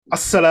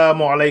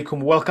Assalamu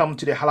alaikum. Welcome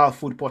to the Halal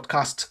Food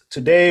Podcast.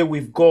 Today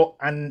we've got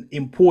an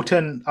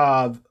important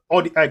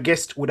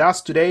guest with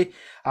us today.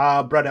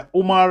 Brother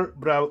Umar.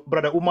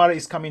 Brother Umar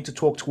is coming to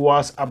talk to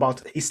us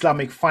about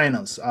Islamic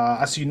finance.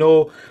 As you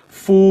know,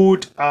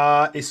 food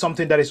is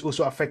something that is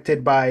also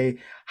affected by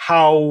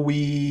how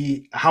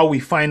we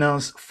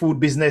finance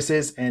food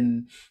businesses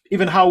and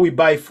even how we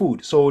buy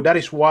food. So that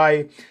is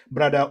why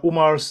Brother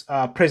Umar's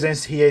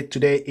presence here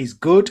today is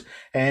good,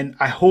 and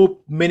I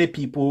hope many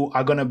people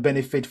are gonna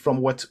benefit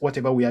from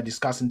whatever we are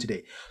discussing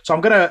today. So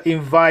I'm gonna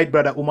invite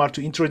Brother Umar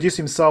to introduce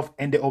himself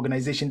and the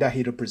organization that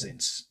he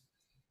represents.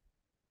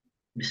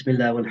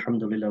 Bismillah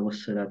walhamdulillah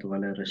wassalatu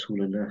ala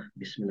rasulillah.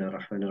 Bismillah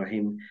ar-Rahman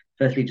ar-Rahim.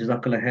 Firstly,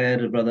 Jazakallah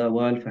khair, Brother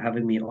Awal, for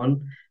having me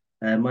on.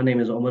 My name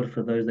is Omar,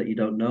 for those that you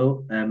don't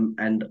know,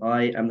 and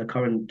I am the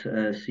current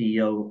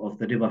CEO of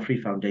the Riba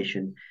Free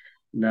Foundation.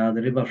 Now,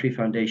 the Riba Free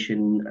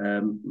Foundation,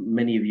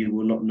 many of you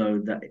will not know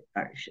that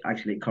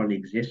actually it currently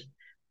exists.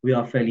 We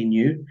are fairly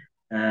new.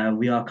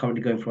 We are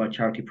currently going through our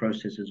charity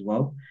process as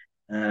well.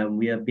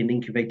 We have been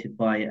incubated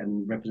by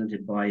and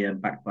represented by,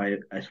 backed by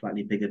a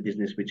slightly bigger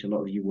business, which a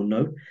lot of you will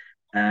know.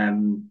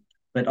 Um,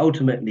 but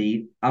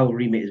ultimately, our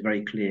remit is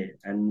very clear,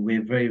 and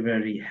we're very,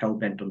 very hell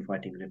bent on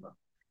fighting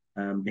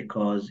riba,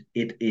 because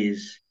it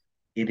is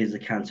a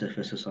cancer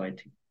for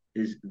society.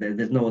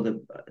 There's no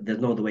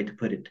other way to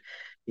put it.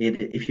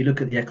 If you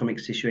look at the economic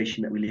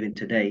situation that we live in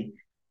today,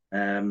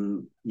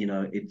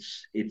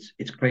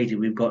 it's crazy.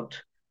 We've got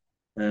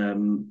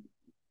um,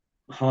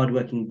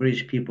 hardworking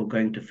British people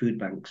going to food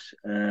banks.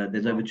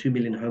 There's over Wow. 2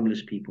 million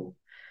homeless people.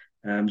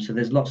 So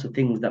there's lots of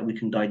things that we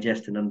can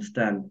digest and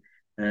understand.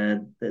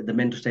 The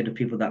mental state of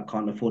people that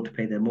can't afford to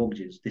pay their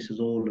mortgages. This is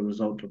all a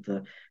result of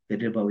the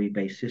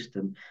Ribawi-based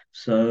system.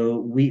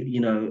 So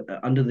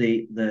under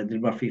the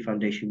Riba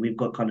Foundation, we've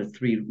got kind of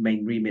three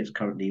main remits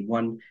currently.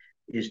 One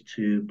is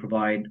to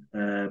provide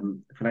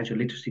financial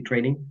literacy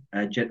training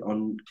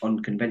on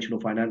conventional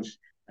finance,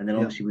 and then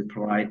Yeah. obviously we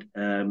provide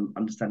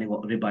understanding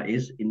what riba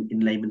is in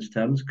layman's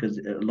terms, because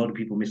a lot of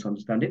people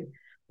misunderstand it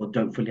or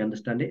don't fully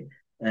understand it.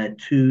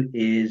 Two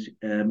is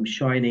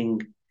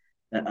shining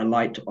a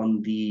light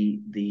on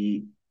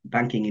the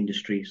banking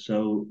industry,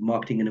 so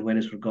marketing and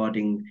awareness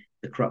regarding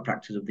the corrupt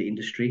practices of the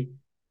industry.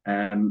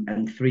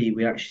 And three,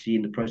 we're actually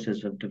in the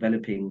process of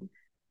developing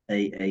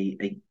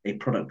a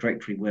product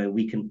directory where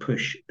we can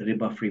push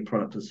riba-free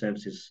products and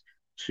services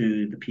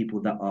to the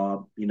people that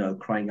are,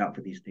 crying out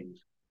for these things.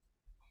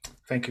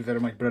 Thank you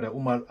very much, Brother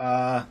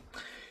Umar.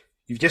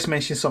 You've just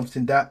mentioned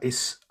something that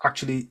is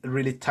actually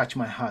really touched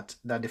my heart.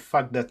 That the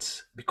fact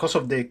that because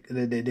of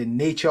the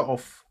nature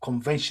of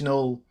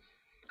conventional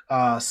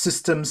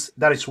systems.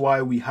 That is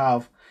why we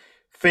have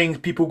things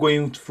people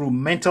going through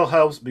mental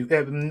health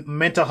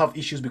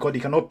issues because they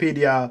cannot pay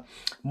their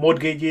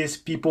mortgages.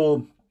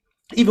 People,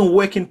 even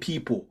working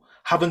people,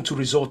 having to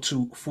resort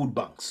to food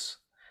banks.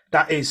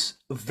 That is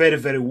very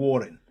very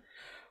worrying.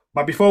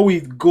 But before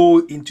we go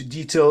into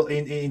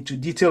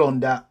detail on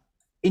that,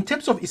 in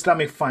terms of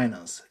Islamic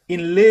finance,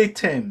 in lay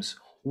terms,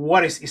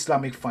 what is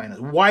Islamic finance?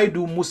 Why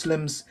do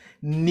Muslims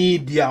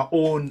need their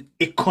own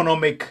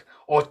economic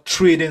or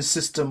trading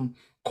system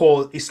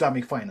called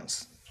Islamic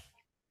finance?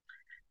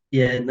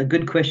 Yeah, a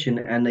good question.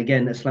 And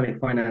again, Islamic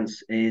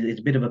finance is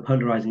a bit of a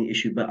polarizing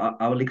issue, but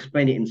I will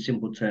explain it in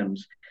simple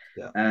terms.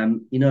 Yeah.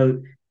 Um, you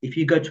know, if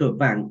you go to a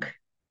bank,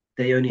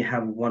 they only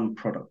have one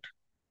product,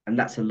 and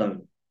that's a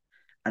loan.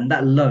 And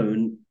that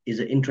loan is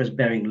an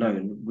interest-bearing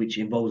loan, which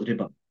involves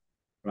riba,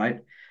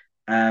 right?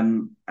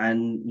 And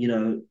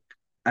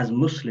as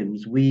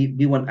Muslims, we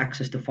want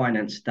access to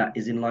finance that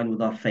is in line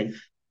with our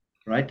faith,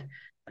 right?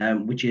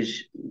 Which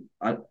is,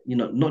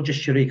 not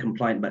just Sharia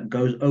compliant, but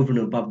goes over and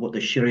above what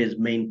the Sharia's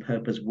main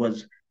purpose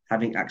was,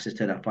 having access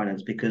to that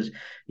finance. Because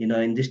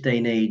in this day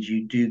and age,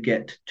 you do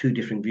get two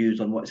different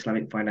views on what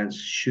Islamic finance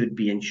should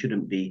be and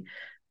shouldn't be.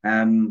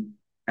 Um,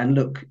 and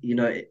look,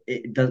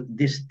 it does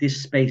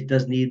this space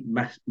does need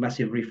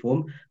massive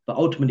reform, but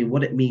ultimately,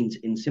 what it means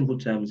in simple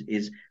terms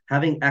is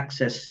having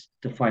access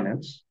to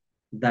finance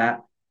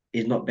that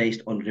is not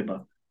based on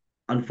riba.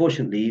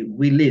 Unfortunately,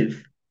 we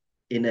live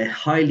in a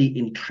highly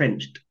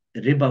entrenched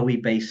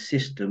ribawi based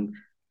system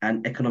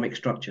and economic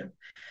structure.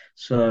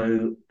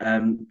 So,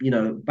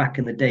 back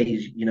in the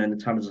days, in the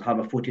times of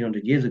Sahaba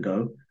 1400 years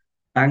ago,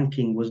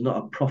 banking was not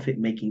a profit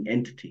making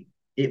entity.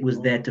 It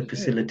was there to Okay.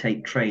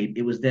 facilitate trade.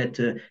 It was there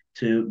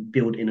to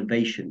build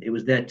innovation. It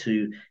was there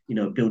to,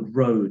 build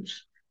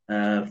roads,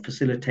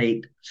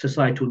 facilitate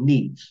societal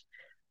needs.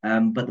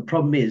 But the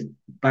problem is,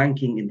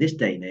 banking in this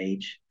day and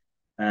age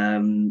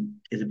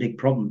is a big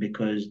problem,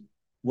 because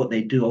what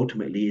they do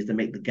ultimately is they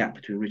make the gap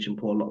between rich and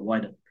poor a lot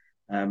wider.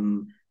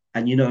 Um,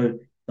 and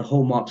the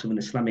hallmarks of an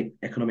Islamic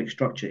economic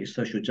structure is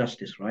social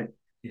justice, right?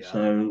 Yeah.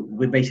 So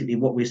we're basically,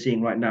 what we're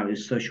seeing right now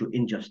is social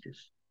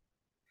injustice.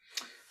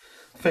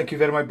 Thank you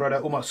very much,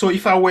 Brother Umar. So,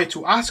 if I were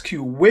to ask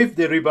you, with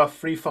the River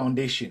Free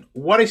Foundation,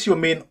 what is your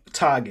main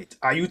target?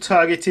 Are you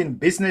targeting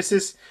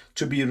businesses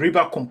to be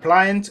river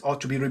compliant or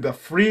to be river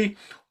free?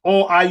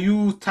 Or are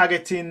you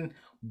targeting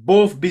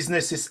both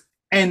businesses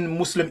and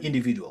Muslim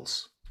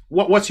individuals?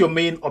 What's your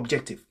main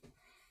objective?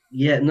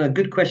 Yeah, no,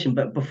 good question.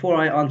 But before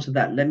I answer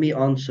that, let me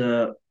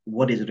answer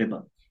what is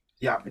riba.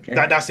 Yeah, Okay.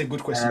 that's a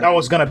good question. That Um,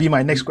 was gonna be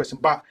my next y- question.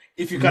 But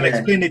if you can yeah.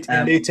 explain it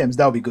in lay terms,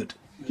 that'll be good.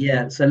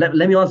 Yeah. So let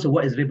me answer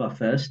what is riba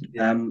first,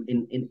 Yeah,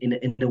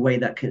 in a way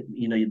that can,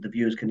 the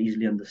viewers can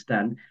easily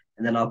understand,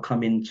 and then I'll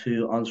come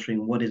into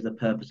answering what is the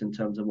purpose in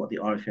terms of what the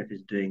RFF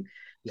is doing.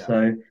 yeah,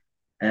 So,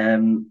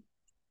 um,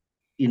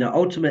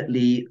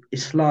 ultimately,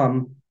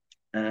 Islam,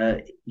 uh,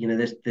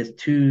 there's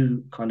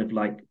two kind of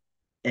like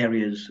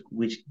areas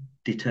which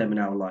determine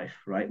our life,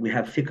 right? We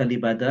have fiqh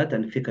al-ibadat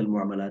and fiqh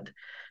al-muamalat.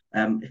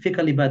 Fiqh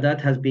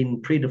al-ibadat has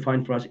been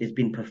predefined for us, it's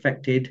been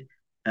perfected,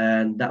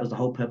 and that was the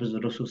whole purpose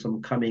of Rasul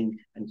coming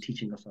and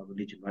teaching us our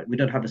religion, right? We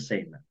don't have a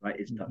say in that, right?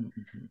 It's done.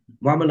 mhm, mhm,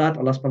 Muamalat,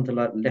 Allah subhanahu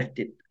wa ta'ala left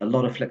it a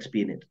lot of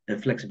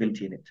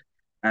flexibility in it.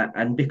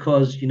 And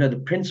because,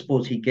 the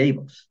principles he gave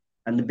us,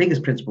 and the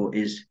biggest principle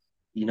is,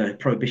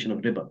 prohibition of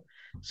riba.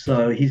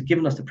 So he's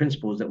given us the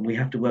principles that we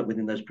have to work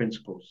within those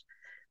principles.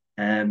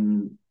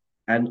 Um,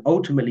 and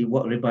ultimately,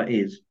 what riba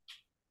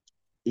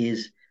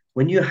is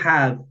when you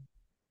have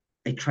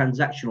a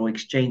transaction or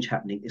exchange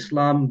happening,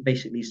 Islam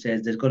basically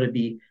says there's got to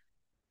be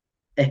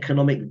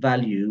economic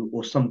value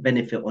or some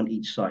benefit on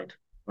each side,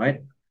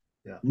 right?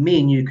 yeah, Me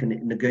and you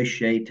can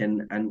negotiate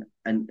and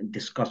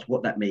discuss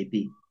what that may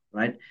be,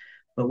 right?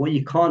 But what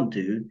you can't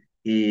do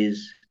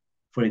is,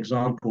 for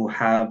example,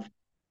 have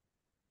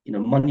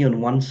money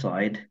on one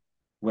side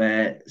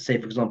where, say,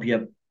 for example, you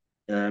have,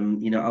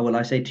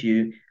 I say to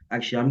you,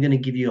 actually, I'm going to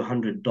give you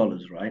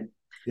 $100, right?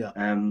 yeah,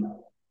 Um,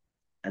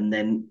 and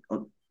then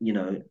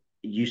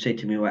you say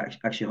to me, well,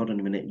 actually, hold on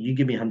a minute, you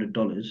give me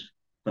 $100,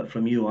 but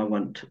from you I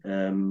want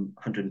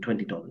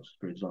 $120,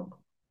 for example,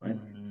 right?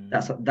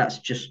 mm, That's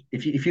just,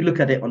 if you look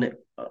at it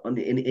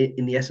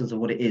in the essence of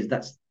what it is,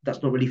 that's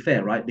not really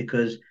fair, right?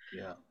 Because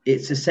yeah,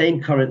 it's the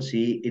same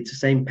currency, it's the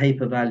same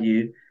paper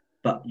value,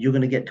 but you're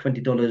going to get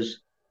 $20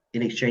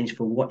 in exchange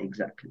for what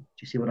exactly? Do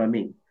you see what I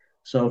mean?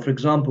 So, for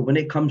example, when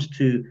it comes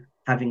to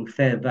having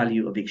fair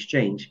value of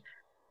exchange,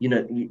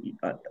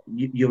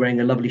 you're wearing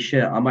a lovely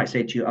shirt. I might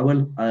say to you, I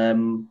will,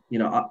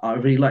 I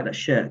really like that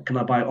shirt. Can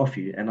I buy it off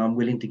you? And I'm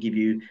willing to give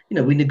you,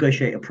 we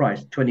negotiate a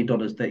price,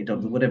 $20, $30,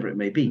 mm, whatever it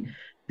may be. mm,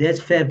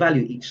 There's fair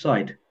value each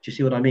side. Do you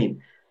see what I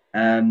mean?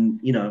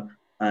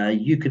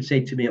 You could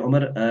say to me,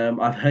 Omar,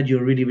 I've heard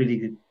you're a really,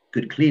 really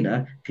good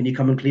cleaner. Can you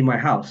come and clean my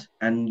house?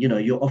 And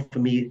you offer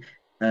me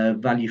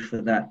value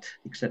for that,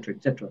 etc.,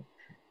 etc.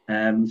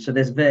 So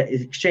there's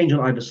exchange on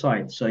either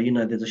side. So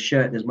there's a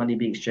shirt, there's money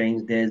being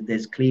exchanged,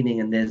 there's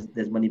cleaning, and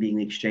there's money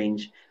being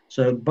exchanged.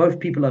 So both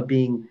people are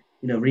being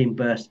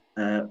reimbursed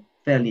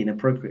fairly and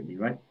appropriately,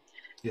 right?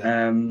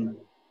 yeah, Um,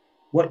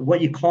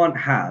 what you can't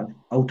have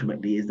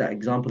ultimately is that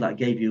example that I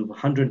gave you of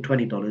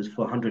 $120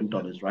 for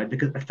 $100, right?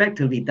 Because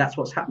effectively that's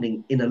what's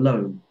happening in a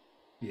loan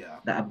yeah,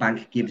 that a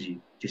bank gives you.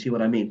 Do you see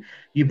what I mean?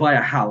 You buy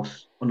a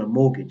house on a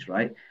mortgage,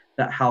 right?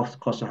 That house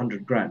costs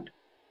 100 grand.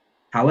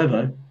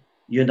 However,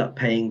 you end up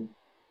paying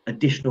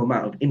additional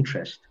amount of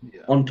interest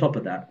yeah, on top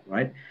of that,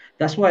 right?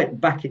 That's why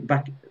back in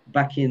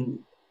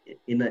the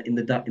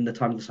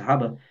time of the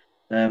Sahaba,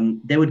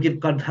 they would give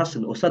Qard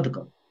Hasan or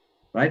Sadaqah,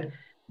 right?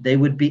 They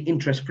would be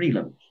interest-free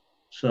loans.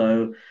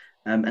 So,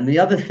 and the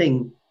other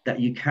thing that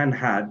you can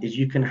have is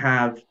you can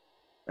have,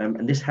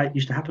 and this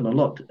used to happen a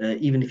lot,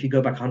 even if you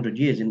go back 100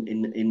 years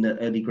in the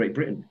early Great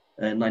Britain,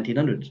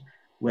 1900s,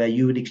 where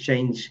you would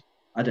exchange,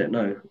 I don't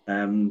know,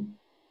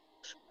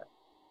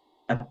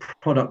 a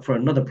product for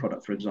another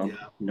product, for yeah, example.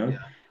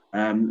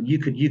 yeah, You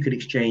could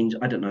exchange,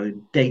 I don't know,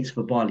 dates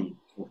for barley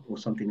or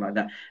something like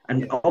that.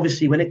 And yeah,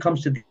 obviously, when it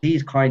comes to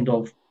these kind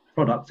of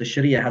products, the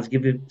Sharia has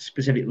given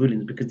specific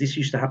rulings because this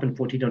used to happen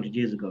 1,400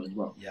 years ago as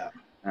well. yeah.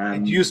 It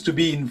Um, used to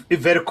be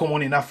very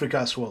common in Africa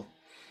as well.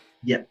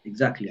 yeah,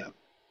 exactly. Yeah,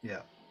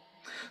 yeah.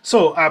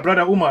 So,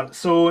 brother Umar,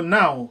 so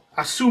now,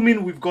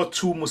 assuming we've got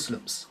two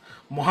Muslims,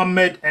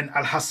 Muhammad and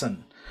Al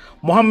Hassan,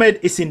 Muhammad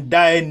is in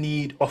dire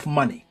need of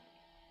money.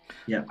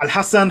 Yeah, Al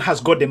Hassan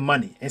has got the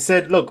money and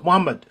said, look,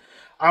 Muhammad,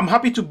 I'm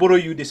happy to borrow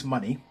you this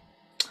money.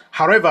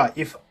 However,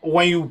 if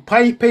when you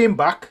pay him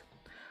back,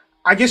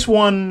 I just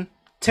want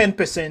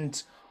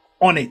 10%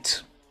 on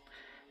it.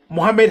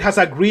 Muhammad has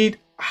agreed,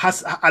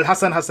 has Al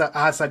Hassan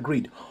has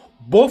agreed.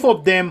 Both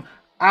of them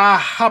are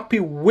happy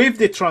with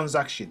the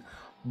transaction,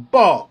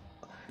 but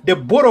the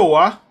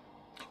borrower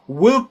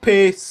will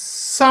pay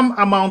some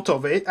amount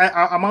of it,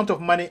 amount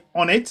of money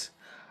on it,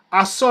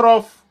 as sort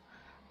of,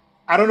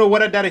 I don't know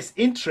whether that is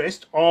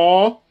interest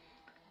or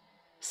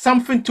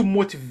something to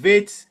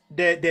motivate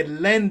the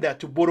lender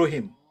to borrow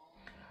him.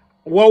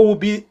 What will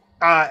be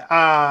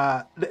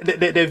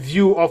the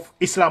view of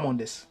Islam on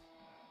this?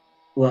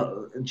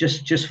 well,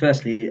 just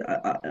firstly,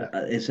 Yeah,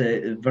 it's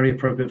very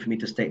appropriate for me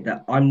to state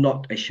that I'm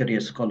not a Sharia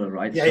scholar,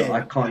 right? yeah, yeah, So I yeah,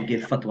 yeah, can't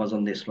give fatwas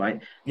on this,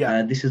 right?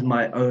 yeah. This is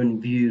my own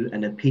view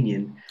and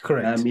opinion.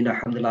 Correct.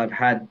 Alhamdulillah, I've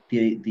had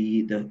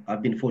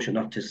I've been fortunate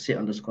enough to sit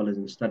under scholars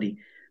and study,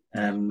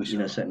 Yeah,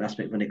 mashallah. certain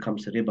aspect when it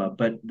comes to riba.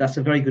 But that's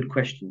a very good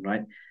question,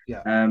 right?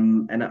 Yeah,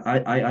 And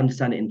I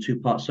understand it in two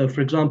parts. So,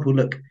 for example,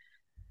 look,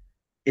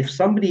 if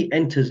somebody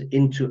enters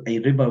into a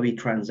ribawi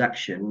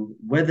transaction,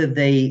 whether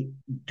they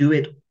do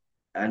it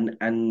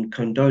and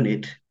condone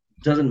it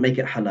doesn't make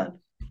it halal,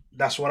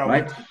 That's what I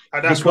right?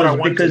 want. That's what I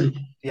Because wanted.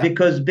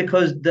 because Yeah.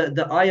 because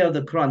the ayah of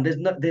the Quran,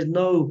 there's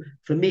no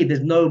for me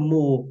there's no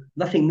more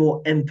nothing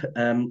more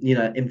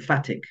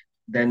emphatic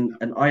than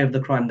an ayah of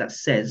the Quran that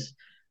says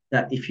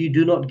that if you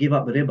do not give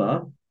up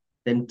riba,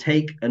 then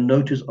take a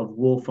notice of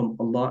war from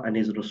Allah and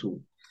His Rasul.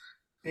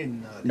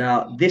 Inna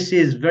Now, this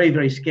is very,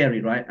 very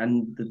scary, right?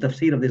 And the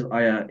tafsir of this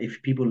ayah,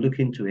 if people look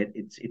into it,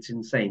 it's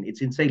insane.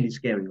 It's insanely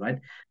scary, right?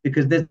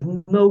 Because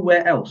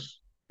nowhere else,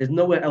 there's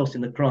nowhere else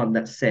in the Quran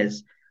that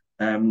says,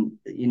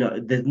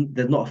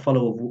 there's not a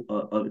follow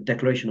of a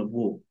declaration of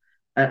war.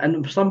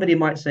 And somebody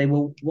might say,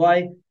 well,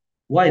 why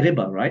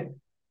riba, right?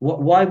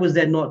 Why was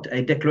there not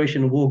a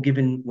declaration of war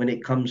given when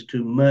it comes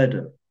to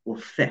murder or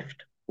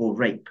theft or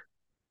rape,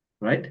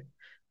 right?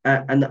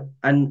 And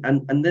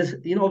there's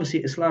obviously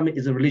Islam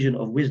is a religion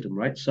of wisdom,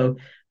 right? So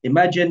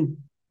imagine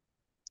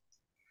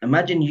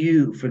imagine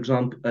you, for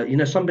example,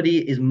 somebody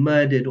is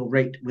murdered or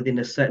raped within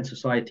a certain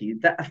society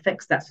that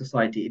affects that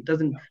society. It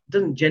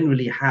doesn't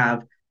generally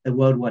have a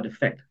worldwide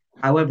effect.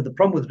 However, the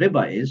problem with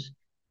riba is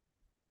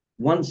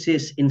once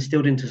it's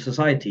instilled into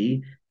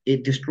society,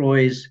 it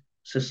destroys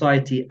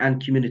society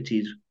and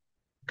communities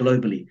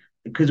globally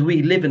because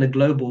we live in a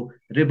global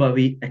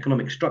ribawi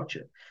economic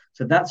structure.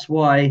 So that's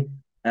why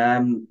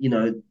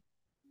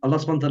Allah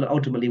subhanahu wa ta'ala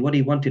ultimately what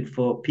he wanted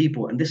for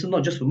people, and this is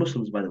not just for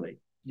Muslims, by the way,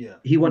 yeah.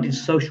 he wanted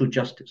social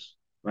justice,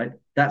 right?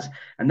 That's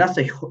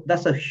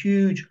a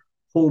huge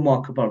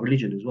hallmark of our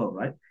religion as well,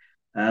 right?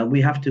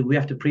 We have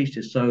to preach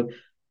this. So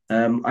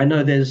I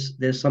know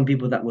there's some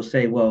people that will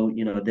say, well,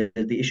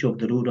 there's the issue of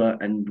darura,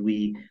 and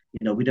we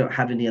don't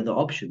have any other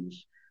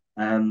options.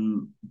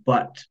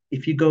 But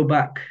if you go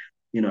back,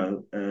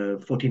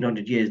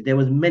 1400 years, there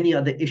was many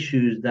other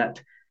issues that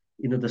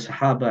the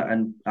Sahaba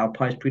and our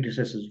pious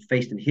predecessors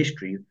faced in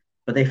history,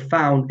 but they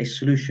found a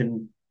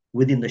solution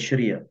within the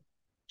Sharia.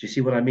 Do you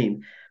see what I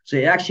mean? So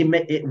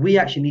we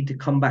actually need to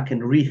come back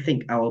and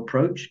rethink our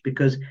approach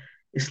because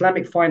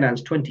Islamic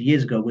finance 20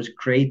 years ago was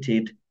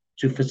created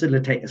to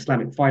facilitate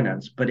Islamic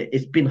finance, but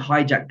it's been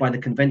hijacked by the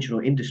conventional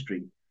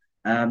industry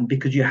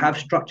because you have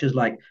structures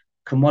like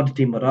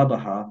commodity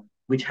murabaha,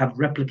 which have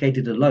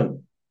replicated a loan.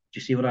 Do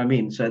you see what I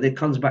mean? So it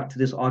comes back to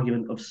this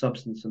argument of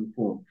substance and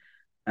form.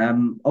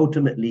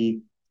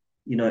 Ultimately,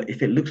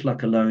 if it looks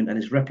like a loan and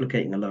is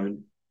replicating a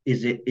loan,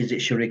 is it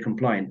Sharia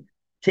compliant?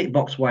 Tick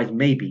box wise,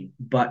 maybe,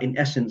 but in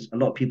essence, a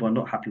lot of people are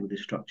not happy with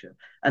this structure,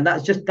 and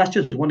that's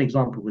just one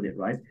example with it,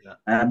 right?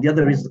 Yeah. The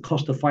other is the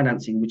cost of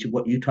financing, which is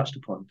what you touched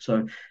upon.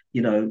 So,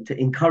 to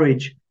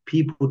encourage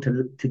people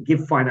to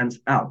give finance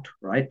out,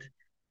 right?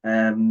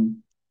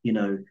 Um, you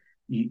know,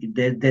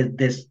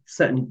 there's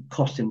certain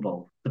costs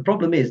involved. The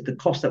problem is the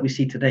costs that we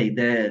see today.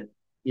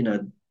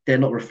 They're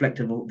not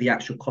reflective of the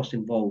actual cost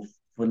involved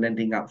for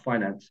lending out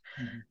finance.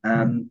 Mhm.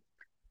 Um,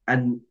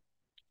 and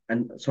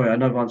and sorry, I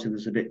know I've answered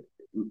this a bit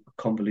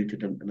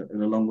convoluted and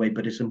in a long way,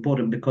 but it's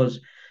important because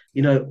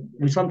Yeah.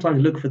 we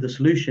sometimes look for the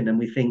solution and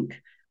we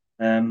think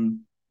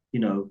um, you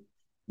know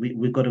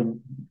we've got to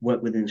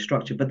work within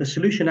structure, but the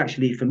solution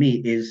actually for me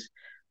is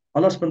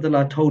Allah subhanahu wa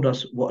ta'ala told us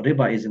what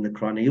riba is in the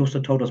Quran. He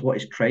also told us what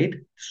is trade.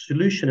 The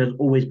solution has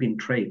always been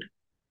trade,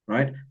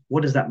 right?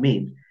 What does that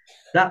mean?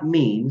 That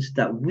means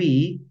that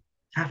we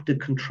have to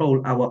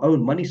control our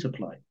own money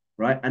supply,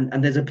 right?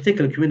 And there's a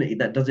particular community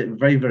that does it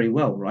very, very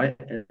well, right?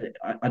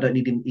 I don't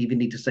even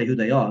need to say who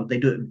they are. They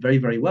do it very,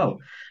 very well.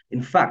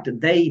 In fact,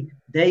 those,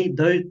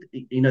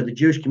 the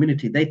Jewish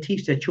community, they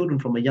teach their children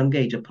from a young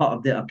age, a part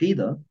of their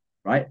aqidah,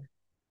 right?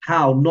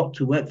 How not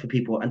to work for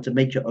people and to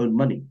make your own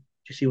money.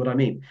 Do you see what I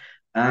mean?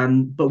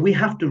 But we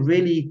have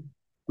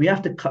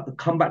to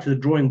come back to the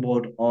drawing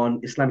board on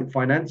Islamic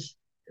finance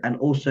and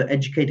also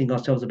educating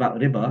ourselves about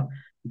riba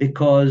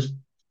because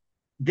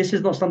this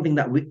is not something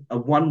that a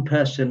one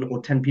person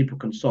or 10 people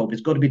can solve.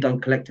 It's got to be done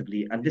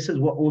collectively. And this is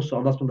what also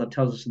Allah subhanahu wa ta'ala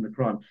tells us in the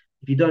Quran.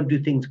 If you don't do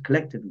things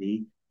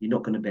collectively, you're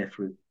not going to bear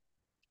fruit.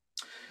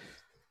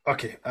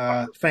 Okay.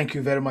 Thank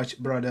you very much,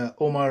 brother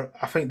Omar.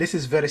 I think this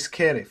is very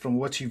scary from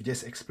what you've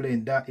just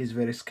explained. That is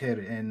very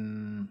scary,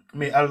 and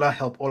may Allah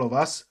help all of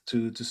us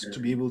to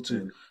be able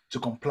to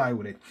comply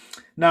with it.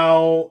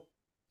 Now,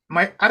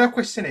 my other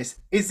question is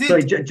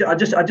Sorry, it? I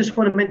just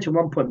want to mention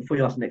one point before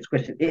you ask the next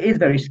question. It is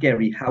very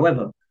scary.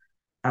 However,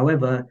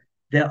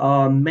 there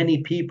are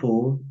many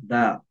people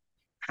that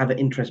have an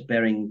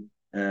interest-bearing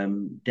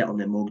debt on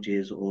their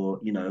mortgages, or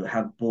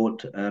have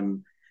bought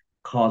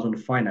cars on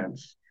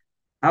finance.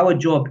 Our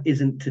job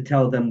isn't to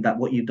tell them that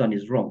what you've done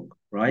is wrong,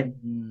 right?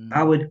 Mm,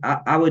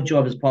 Our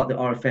job as part of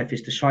the RFF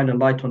is to shine a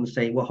light on and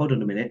say, well, hold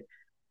on a minute,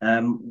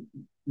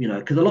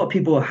 because a lot of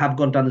people have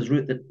gone down this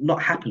route that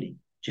not happily.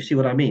 Do you see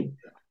what I mean?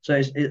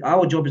 So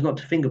our job is not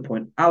to finger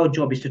point. Our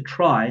job is to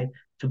try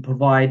to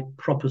provide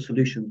proper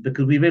solutions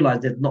because we realize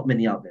there's not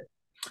many out there.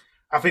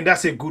 I think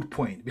that's a good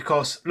point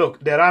because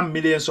look, there are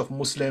millions of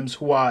Muslims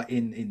who are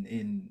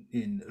in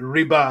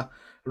riba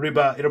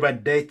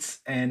debts,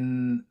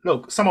 and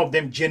look, some of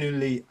them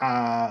genuinely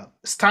are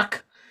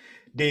stuck.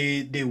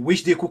 they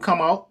wish they could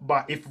come out,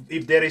 but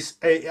if there is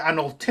an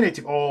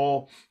alternative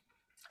or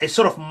a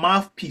sort of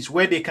mouthpiece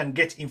where they can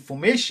get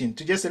information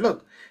to just say,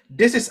 look,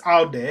 this is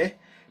out there,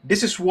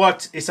 this is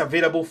what is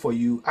available for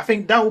you. I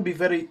think that would be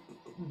very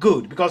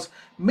good because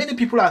many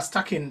people are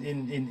stuck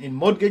in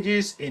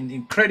mortgages,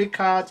 in credit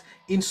cards,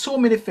 in so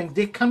many things.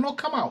 They cannot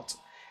come out.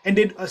 And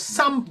then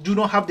some do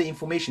not have the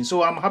information.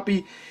 So I'm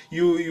happy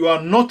you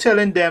are not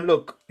telling them,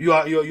 look, you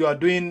are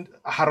doing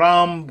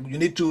haram, you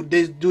need to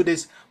do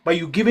this, but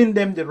you're giving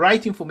them the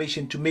right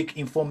information to make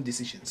informed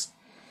decisions.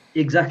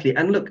 Exactly.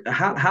 And look,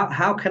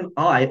 how can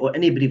I or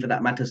anybody for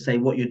that matter say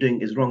what you're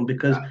doing is wrong?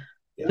 Because Yeah,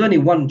 there's yeah, only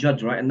one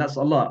judge, right? And that's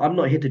Allah. I'm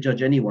not here to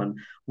judge anyone.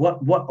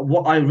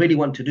 What I really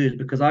want to do is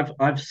because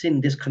I've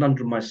seen this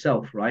conundrum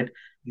myself, right?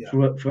 yeah.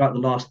 Throughout the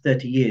last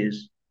 30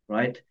 years,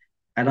 right?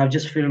 And I've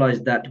just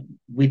realized that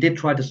we did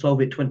try to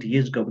solve it 20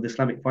 years ago with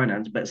Islamic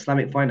finance, but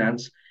Islamic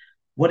finance,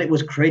 what it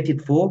was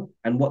created for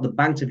and what the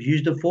banks have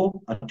used it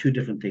for are two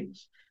different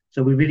things.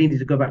 So we really need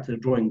to go back to the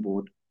drawing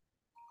board.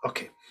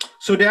 Okay.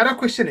 So the other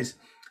question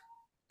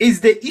is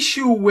the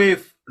issue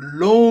with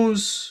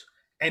loans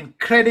and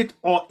credit,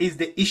 or is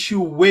the issue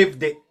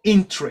with the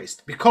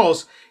interest?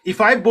 Because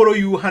if I borrow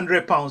you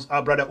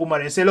 £100, brother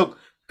Umar, and say, look,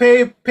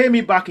 pay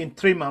me back in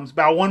 3 months,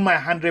 but I want my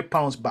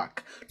 £100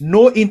 back,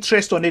 no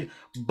interest on it,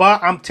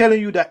 but I'm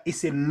telling you that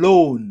it's a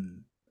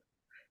loan.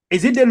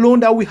 Is it the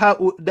loan that we have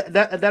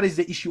that is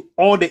the issue,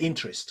 or the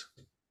interest?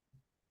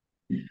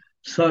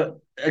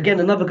 So again,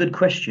 another good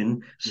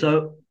question. Yeah.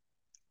 So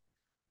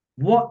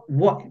what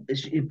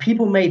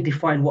people may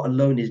define what a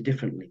loan is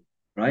differently,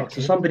 right? So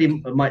Okay. somebody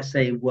Okay. might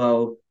say,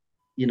 well,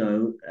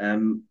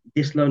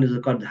 this loan is a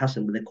qard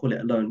hasan, but they call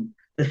it a loan.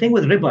 The thing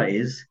with riba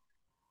is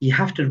you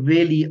have to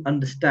really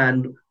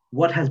understand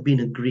what has been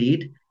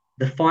agreed,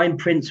 the fine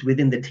prints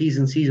within the T's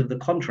and C's of the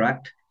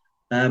contract,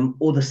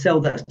 or the sale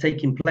that's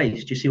taking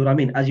place. Do you see what I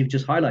mean? As you've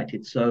just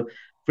highlighted. So,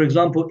 for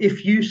example,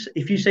 if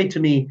you say to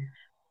me,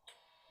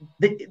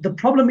 the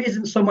problem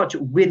isn't so much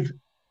with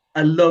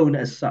a loan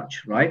as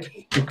such, right?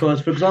 Okay. Okay.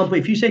 Because, for example,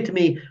 if you say to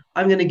me,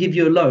 I'm going to give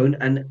you a loan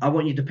and I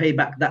want you to pay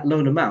back that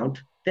loan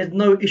amount, there's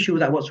no issue with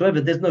that whatsoever.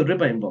 There's no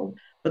riba involved.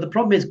 But the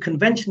problem is,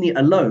 conventionally,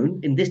 a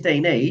loan in this day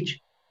and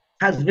age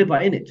has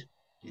riba in it.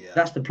 Yeah.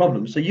 That's the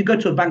problem. So you go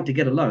to a bank to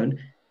get a loan,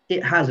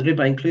 it has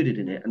riba included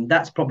in it, and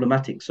that's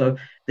problematic. So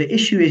the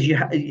issue is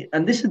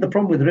and this is the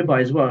problem with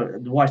riba as well.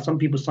 Why some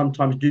people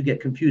sometimes do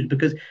get confused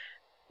because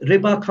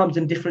riba comes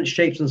in different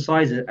shapes and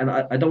sizes, and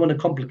I don't want to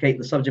complicate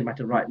the subject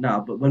matter right now.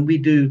 But when we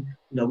do,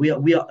 we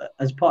are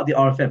as part of the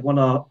RFF. One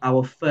of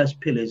our first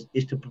pillars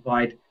is to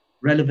provide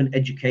relevant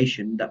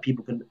education that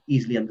people can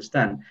easily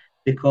understand,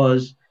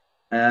 because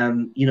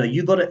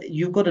you've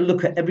got to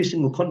look at every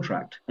single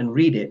contract and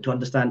read it to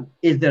understand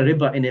is there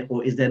riba in it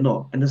or is there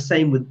not. And the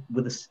same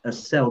with a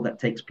sale that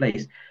takes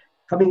place.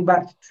 Coming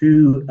back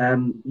to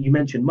you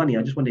mentioned money,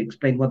 I just want to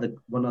explain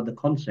one other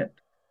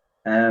concept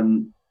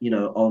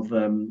of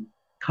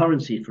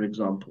currency, for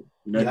example.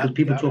 Yeah. Because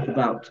people talk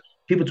about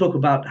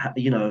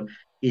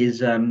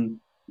is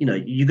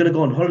you're going to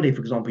go on holiday,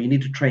 for example, you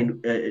need to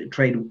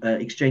trade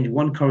exchange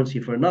one currency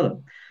for another.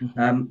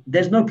 Mhm.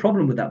 There's no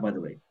problem with that, by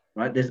the way,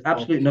 right? There's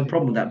absolutely no Okay.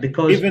 problem with that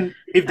because Even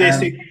if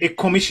there's um, a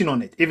commission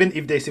on it, even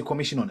if there's a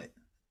commission on it.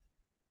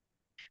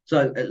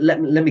 So let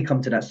me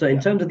come to that. So in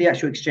Yeah. terms of the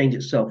actual exchange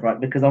itself, right?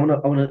 Because I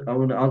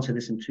want to answer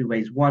this in two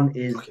ways. One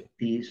is Okay.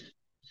 the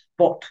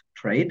spot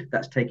trade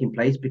that's taking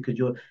place because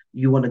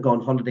you want to go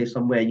on holiday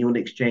somewhere and you want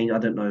to exchange, I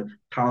don't know,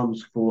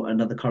 pounds for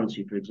another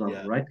currency, for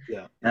example, Yeah. right?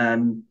 Yeah. Yeah.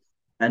 Um,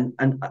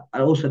 and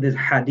also there's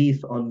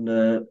hadith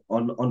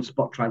on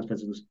spot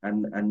transfers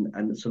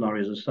and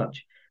scenarios as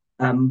such.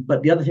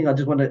 But the other thing I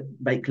just want to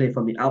make clear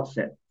from the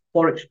outset,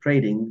 forex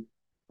trading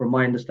from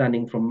my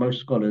understanding from most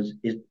scholars,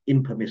 is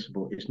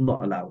impermissible. It's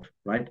not allowed,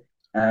 right?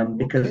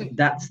 Because Okay.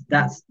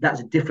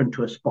 that's different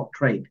to a spot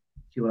trade.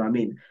 See what I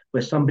mean?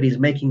 Where somebody's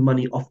making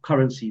money off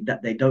currency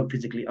that they don't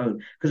physically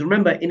own. Because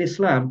remember, in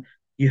Islam,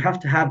 you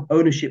have to have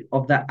ownership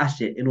of that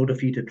asset in order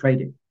for you to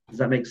trade it. Does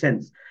that make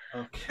sense?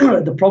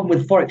 Okay. The problem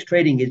with forex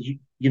trading is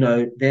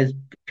there's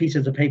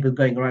pieces of paper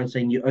going around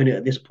saying you own it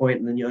at this point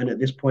and then you own it at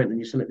this point and then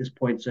you sell it at this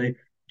point. So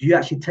do you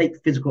actually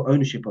take physical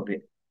ownership of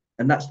it?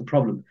 And that's the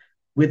problem.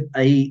 With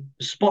a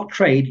spot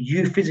trade,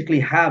 you physically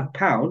have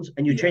pounds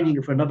and you're Yeah. changing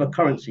it for another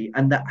currency,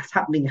 and that's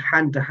happening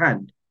hand to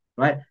hand,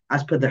 right?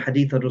 As per the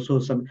hadith of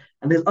Rasul.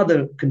 And there's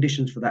other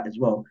conditions for that as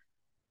well.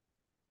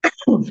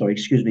 Sorry,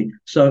 excuse me.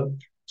 So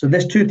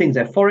there's two things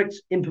there. Forex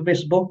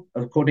impermissible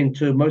according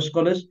to most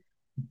scholars,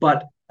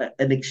 but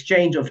an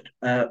exchange of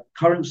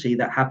currency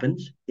that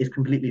happens is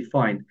completely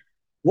fine.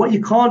 What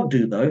you can't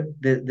do though,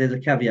 there's a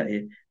caveat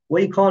here.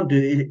 What you can't do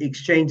is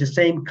exchange the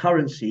same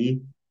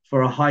currency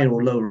for a higher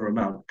or lower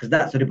amount because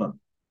that's a riba.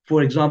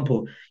 For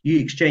example, you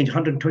exchange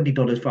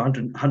 $120 for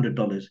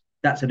 $100.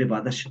 That's a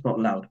riba. That's just not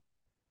allowed.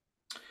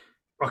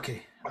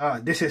 Okay.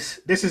 This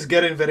is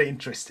getting very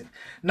interesting.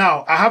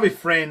 Now, I have a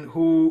friend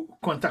who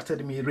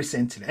contacted me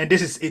recently, and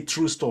this is a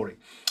true story.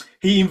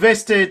 He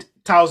invested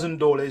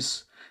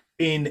 $1,000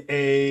 in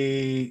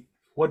a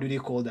what do they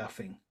call that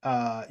thing?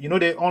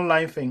 The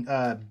online thing,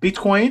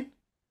 Bitcoin.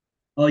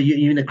 Oh, you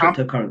mean a I'm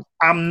cryptocurrency?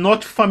 I'm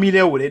not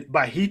familiar with it,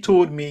 but he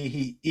told me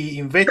he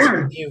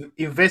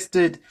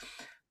invested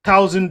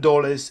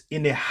 $1,000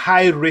 in a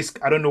high risk.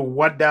 I don't know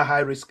what that high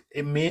risk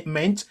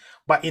meant,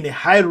 but in a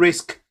high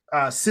risk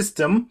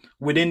system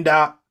within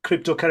that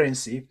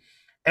cryptocurrency,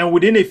 and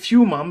within a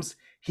few months,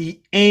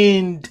 he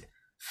earned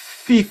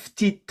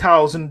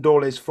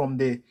 $50,000 from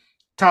the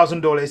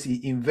 $1,000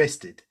 he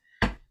invested.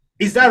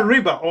 Is that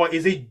riba or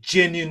is it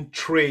genuine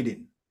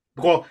trading?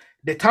 Because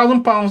the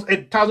 £1,000,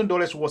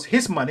 $1,000 was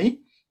his money,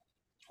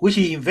 which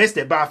he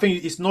invested, but I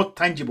think it's not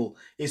tangible.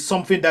 It's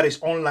something that is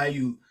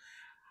online.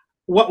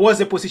 What was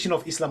the position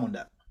of Islam on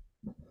that?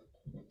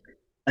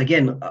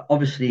 Again,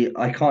 obviously,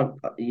 I can't.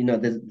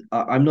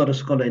 I'm not a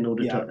scholar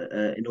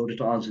Yeah, in order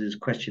to answer this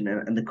question,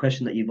 and the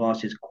question that you've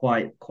asked is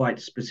quite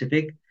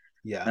specific.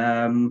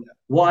 yeah.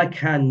 What I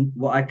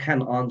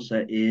can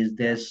answer is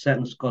there's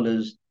certain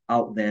scholars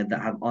out there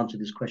that have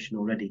answered this question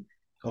already.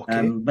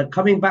 Okay.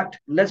 But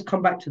let's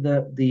come back to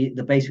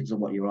the basics of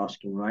what you're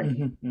asking, right?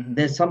 Hmm.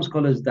 There's some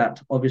scholars that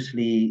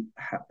obviously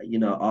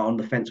are on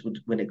the fence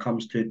when it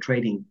comes to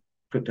trading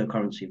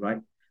cryptocurrency, right?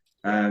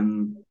 Yeah.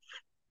 Um,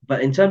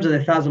 but in terms of the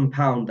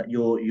 £1,000 that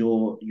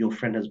your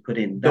friend has put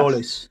in, that's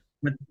Dollars.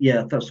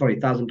 yeah, sorry,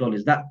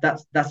 $1,000.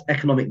 That's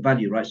economic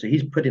value, right? So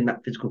he's put in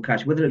that physical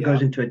cash, whether it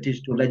goes Yeah. into a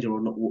digital ledger or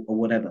not or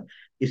whatever,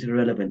 is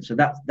irrelevant. So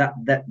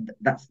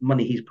that's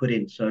money he's put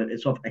in. So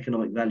it's of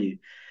economic value.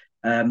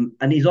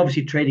 And he's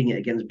obviously trading it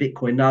against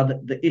Bitcoin. Now,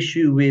 the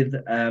issue with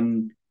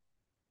um,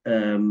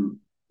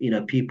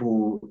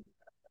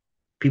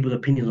 people's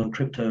opinions on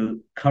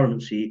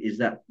cryptocurrency is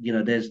that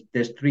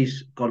there's three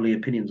scholarly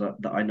opinions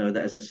that I know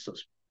that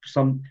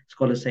some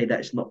scholars say that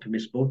it's not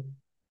permissible,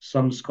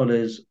 some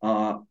scholars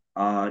are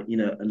a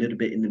little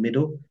bit in the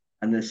middle,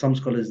 and there's some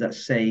scholars that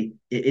say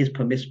it is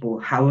permissible,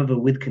 however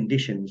with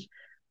conditions.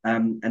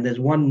 And there's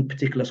one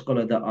particular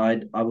scholar that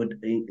I would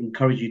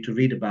encourage you to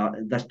read about,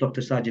 and that's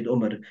Dr. Sajid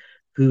Umar,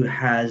 who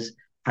has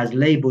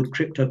labeled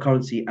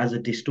cryptocurrency as a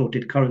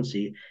distorted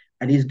currency,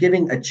 and he's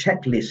giving a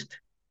checklist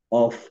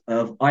of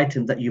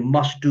items that you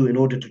must do in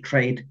order to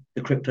trade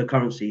the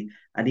cryptocurrency.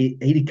 And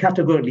he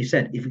categorically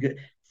said, if you get,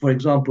 for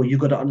example, you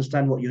got to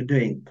understand what you're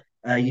doing.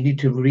 You need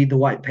to read the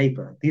white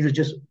paper. These are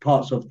just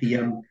parts of Okay.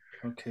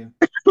 Okay.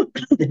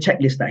 the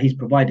checklist that he's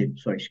provided.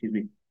 Sorry, excuse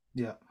me.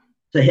 Yeah.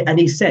 So and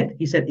he said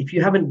if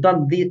you haven't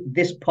done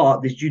this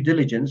part, this due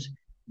diligence,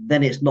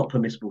 then it's not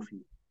permissible for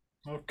you.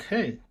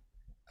 Okay.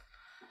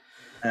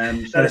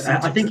 That So is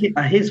I think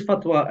interesting. his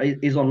fatwa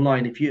is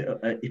online. If you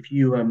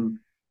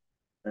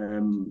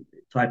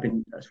type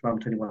in Islam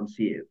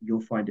 21C,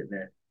 you'll find it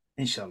there.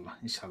 Inshallah.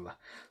 Inshallah.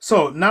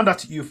 So now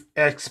that you've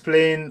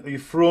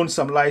thrown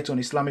some light on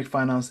Islamic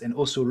finance and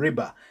also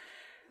riba,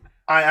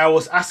 I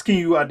was asking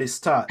you at the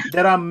start,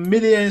 there are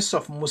millions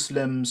of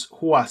Muslims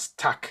who are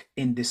stuck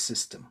in this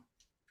system.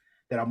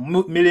 There are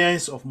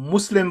millions of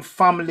Muslim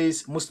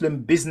families,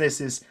 Muslim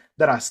businesses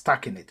that are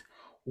stuck in it.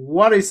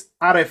 What is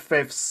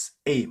RFF's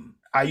aim?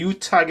 Are you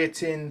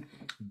targeting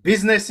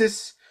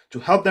businesses to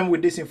help them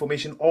with this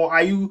information, or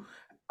are you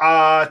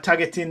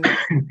targeting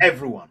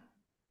everyone?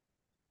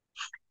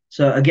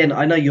 So again,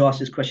 I know you asked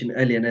this question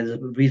earlier, and there's a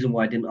reason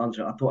why I didn't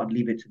answer it. I thought I'd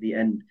leave it to the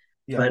end,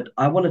 Yeah. but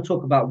I want to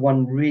talk about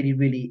one really,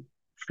 really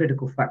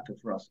critical factor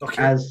for us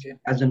Okay. as Okay.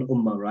 as an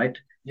ummah, right?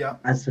 Yeah.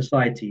 As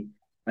society,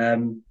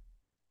 um,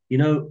 you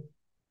know,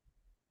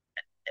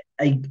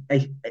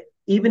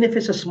 even if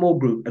it's a small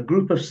group, a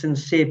group of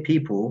sincere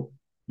people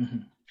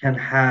Hmm. can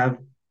have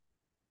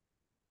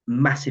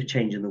massive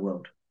change in the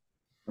world.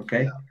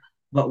 Okay, Yeah.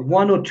 but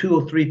one or two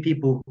or three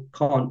people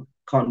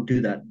can't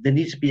do that. There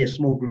needs to be a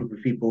small group of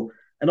people,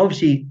 and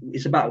obviously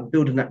it's about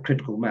building that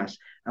critical mass.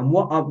 And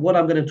what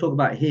I'm going to talk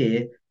about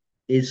here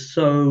is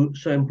so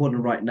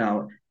important right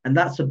now, and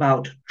that's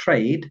about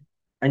trade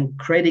and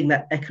creating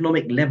that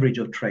economic leverage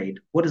of trade.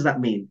 What does that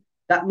mean?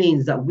 That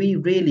means that we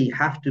really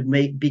have to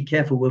be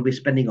careful where we're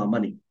spending our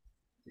money.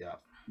 Yeah.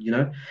 You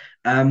know,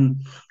 um,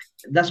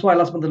 that's why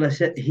Allah subhanahu wa ta'ala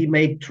said He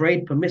made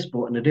trade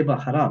permissible and the riba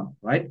haram,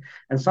 right?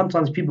 And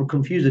sometimes people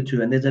confuse the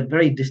two, and there's a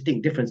very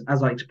distinct difference.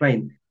 As I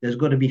explained, there's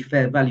got to be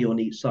fair value on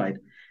each side.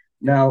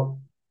 Yeah. Now,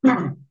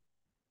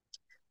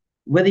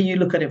 whether you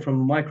look at it from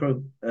a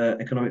micro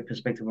economic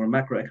perspective or a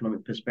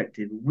macroeconomic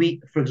perspective,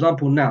 for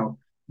example, now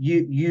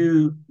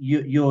you're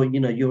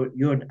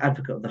an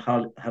advocate of the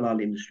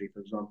halal industry, for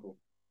example.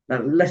 Now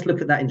Yeah. let's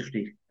look at that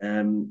industry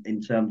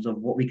in terms of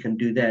what we can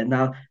do there.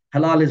 Now,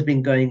 halal has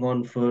been going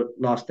on for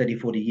last 30,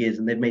 40 years,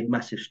 and they've made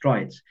massive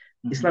strides.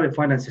 Hmm. Islamic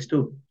finance is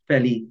still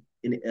fairly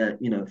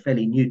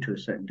new to a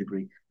certain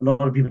degree. A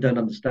lot of people don't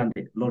understand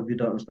it. A lot of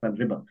people don't understand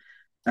riba.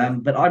 Yeah.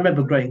 But I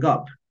remember growing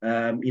up,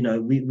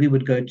 we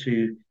would go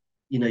to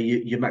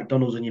your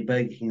McDonald's and your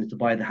Burger Kings to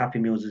buy the Happy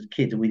Meals as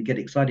kids, and we'd get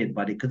excited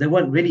about it because there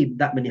weren't really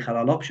that many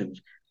halal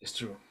options. It's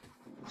true.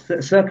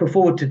 Circle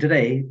forward to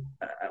today,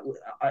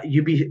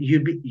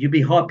 you'd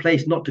be hard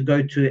placed not to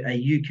go to a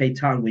UK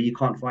town where you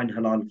can't find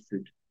halal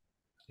food.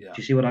 Yeah.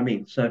 Do you see what I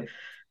mean? So,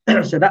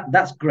 Yeah. so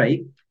that's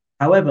great.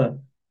 However,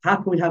 how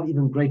can we have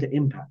even greater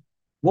impact?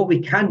 what we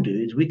can do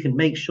is we can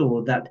make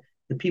sure that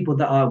the people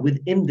that are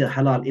within the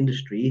halal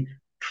industry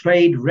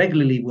trade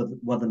regularly with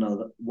one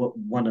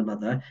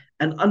another,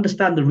 and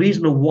understand the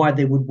reason of why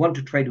they would want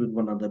to trade with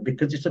one another,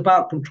 because it's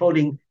about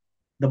controlling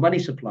the money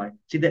supply.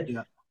 See that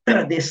Yeah.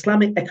 the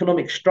Islamic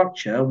economic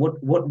structure,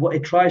 what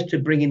it tries to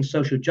bring in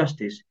social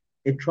justice,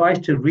 it tries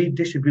to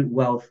redistribute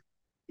wealth.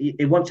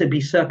 It wants to be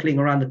circling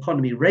around the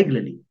economy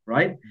regularly,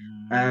 right?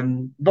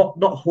 Mm,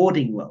 Not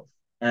hoarding wealth.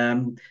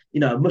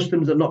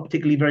 Muslims are not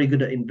particularly very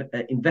good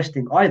at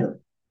investing either.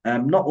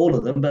 Not all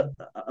of them, but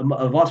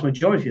a vast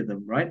majority of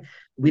them, right?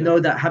 We yeah. know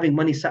that having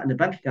money sat in a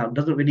bank account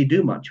doesn't really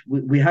do much.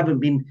 We haven't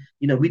been,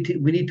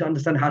 we need to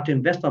understand how to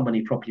invest our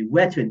money properly,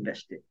 where to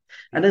invest it.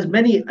 And Yeah. there's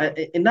many,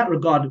 in that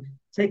regard,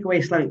 take away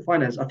Islamic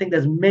finance. I think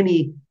there's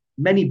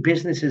many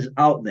businesses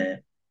out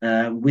there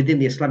within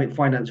the Islamic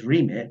finance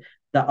remit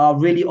that are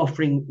really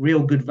offering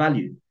real good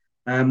value.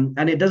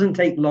 And it doesn't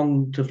take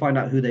long to find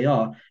out who they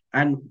are.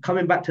 And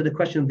coming back to the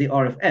question of the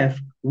RFF,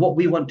 what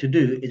we want to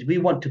do is we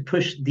want to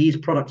push these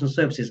products and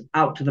services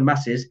out to the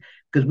masses,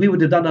 because we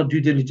would have done our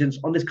due diligence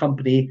on this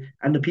company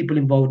and the people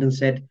involved and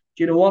said,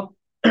 do you know what?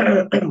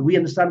 We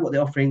understand what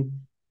they're offering.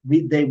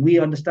 We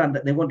understand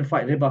that they want to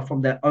fight riba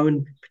from their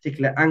own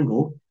particular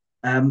angle,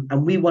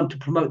 and we want to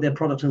promote their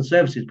products and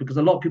services because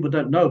a lot of people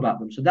don't know about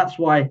them. So that's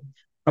why,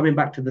 coming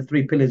back to the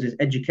three pillars, is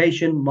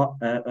education,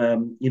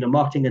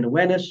 marketing and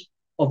awareness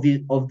of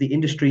the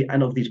industry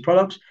and of these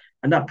products,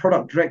 and that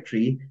product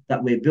directory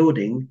that we're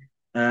building,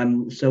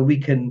 so we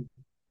can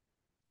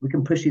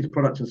push these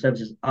products and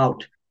services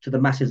out to the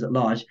masses at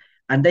large.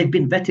 And they've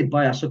been vetted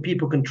by us, so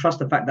people can trust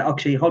the fact that,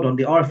 actually, hold on,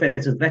 the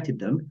RFS has vetted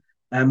them.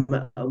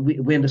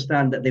 We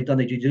understand that they've done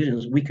their due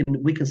diligence.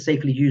 We can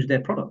safely use their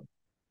product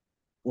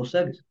or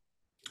service.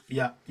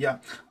 Yeah, yeah.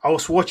 I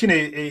was watching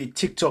a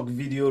TikTok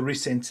video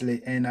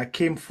recently, and I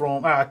came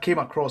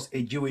across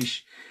a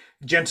Jewish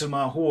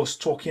gentleman who was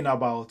talking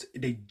about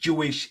the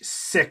Jewish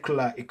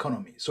secular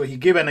economy. So he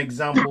gave an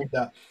example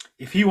that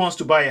if he wants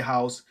to buy a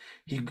house,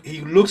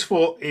 he looks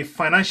for a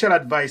financial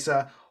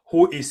advisor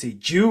who is a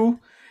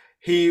Jew.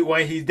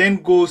 When he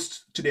then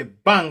goes to the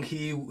bank,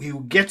 he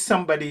will get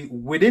somebody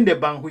within the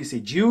bank who is a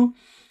Jew.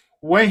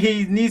 When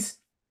he needs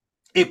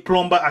a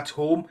plumber at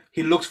home,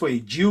 he looks for a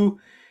Jew.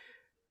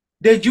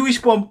 The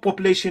Jewish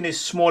population is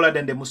smaller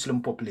than the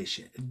Muslim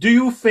population. Do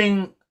you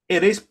think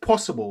it is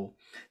possible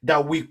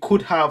that we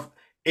could have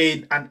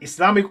an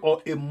Islamic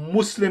or a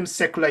Muslim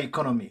secular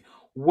economy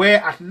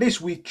where at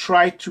least we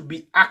try to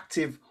be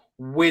active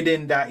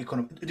within that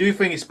economy? Do you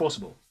think it's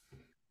possible?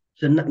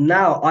 So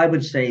now I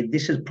would say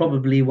this is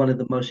probably one of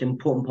the most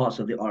important parts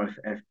of the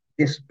RFF,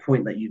 this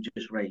point that you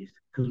just raised.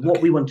 Because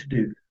what we Okay. want to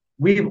do,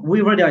 we've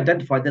already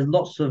identified there's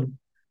lots of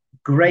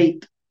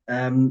great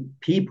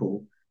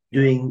people Yeah.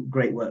 doing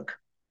great work,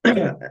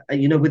 Yeah.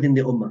 within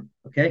the ummah.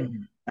 Okay.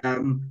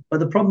 Mhm. But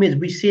the problem is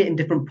we see it in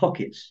different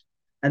pockets.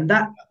 And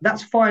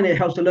that's fine, it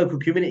helps the local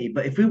community.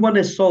 But if we want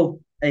to solve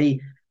a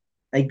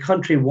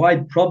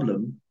countrywide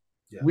problem,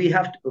 Yeah. we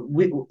have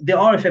to, the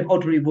RFM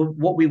ultimately,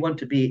 what we want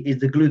to be is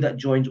the glue that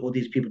joins all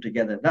these people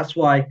together. That's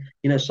why,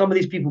 some of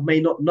these people may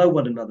not know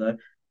one another.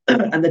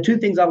 And the two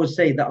things I would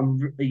say that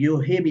you'll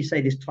hear me say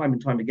this time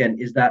and time again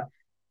is that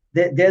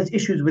there's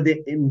issues with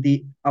it in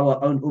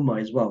our own ummah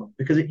as well,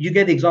 because you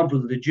get the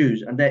examples of the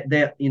Jews, and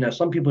they're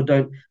some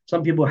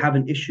people have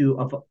an issue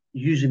of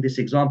using this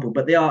example,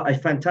 but they are a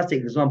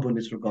fantastic example in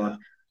this regard. Yeah.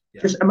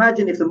 Yeah. Just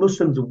imagine if the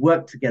Muslims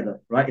worked together,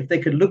 right? If they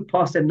could look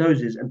past their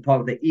noses and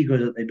park their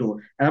egos at their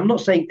door. And I'm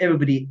not saying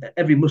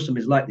every Muslim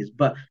is like this,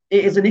 but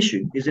it Yeah. is an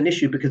issue. It's an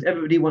issue because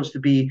everybody wants to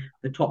be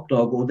the top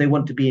dog, or they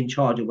want to be in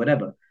charge or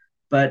whatever.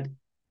 But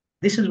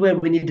this is where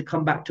we need to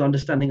come back to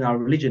understanding our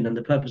religion and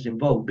the purpose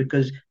involved.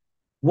 Because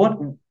what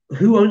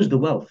who owns the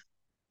wealth?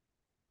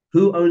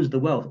 Who owns the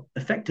wealth?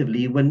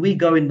 Effectively, when we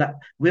go in that,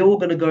 we're all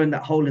going to go in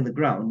that hole in the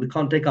ground. We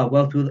can't take our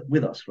wealth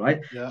with us, right?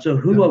 Yeah. So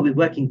who Yeah. are we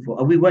working for?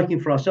 Are we working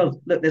for ourselves?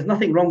 Look, there's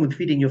nothing wrong with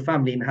feeding your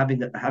family and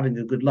having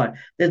a good life.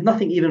 There's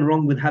nothing even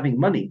wrong with having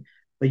money,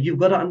 but you've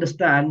got to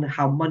understand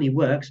how money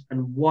works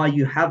and why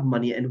you have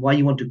money and why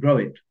you want to grow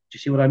it. Do you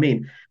see what I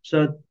mean?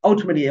 So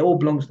ultimately, it all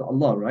belongs to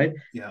Allah, right?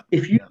 Yeah.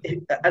 If you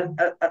Yeah.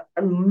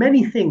 and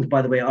many things,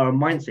 by the way, are a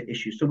mindset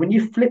issue. So when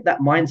you flip that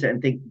mindset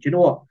and think, do you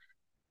know what?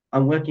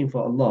 I'm working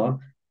for Allah.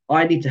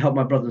 I need to help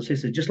my brothers and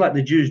sisters, just like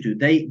the Jews do.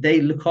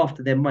 They look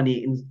after their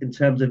money in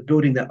terms of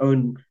building their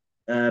own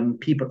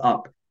people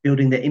up,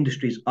 building their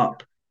industries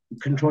up, Yeah.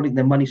 controlling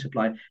their money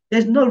supply.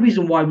 There's no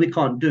reason why we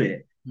can't do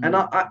it. And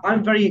Mm.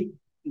 I'm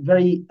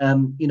very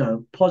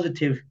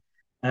positive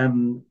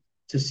um,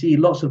 to see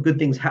lots of good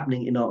things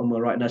happening in our ummah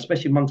right now,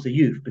 especially amongst the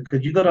youth,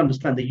 because you've got to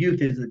understand the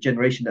youth is the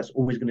generation that's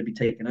always going to be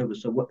taken over.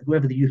 So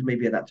whoever the youth may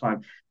be at that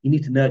time, you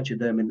need to nurture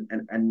them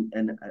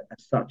and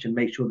as such, and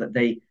make sure that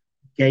they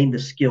gain the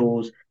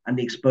skills and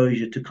the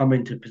exposure to come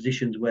into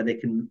positions where they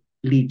can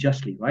lead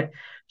justly, right?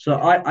 So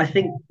Yeah. I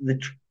think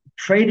the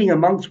trading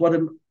amongst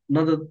one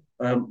another,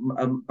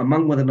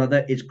 among one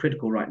another, is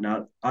critical right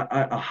now.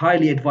 I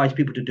highly advise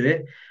people to do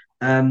it.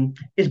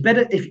 It's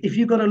better if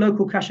you've got a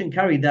local cash and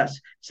carry that's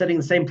selling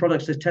the same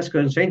products as Tesco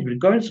and Sainsbury's,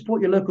 go and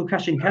support your local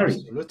cash and carry.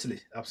 Absolutely,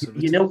 You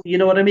absolutely. know, you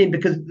know what I mean?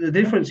 Because the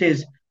difference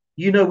is,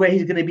 you know where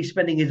he's going to be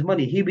spending his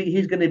money.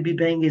 He's going to be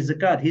paying his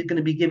zakat. He's going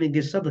to be giving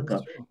his That's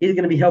sadaqah. true. He's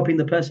going to be helping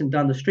the person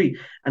down the street.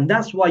 And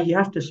that's why you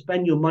have to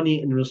spend your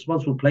money in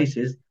responsible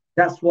places.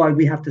 That's why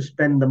we have to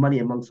spend the money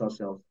amongst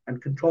ourselves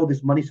and control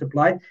this money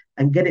supply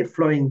and get it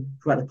flowing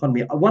throughout the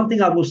economy. One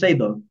thing I will say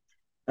though,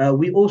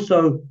 we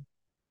also,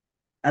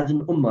 as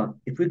an ummah,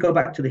 if we go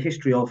back to the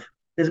history of,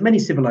 there's many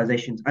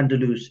civilizations,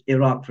 Andalus,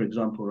 Iraq, for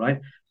example, right?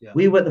 Yeah,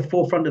 We were at the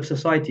forefront of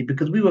society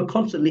because we were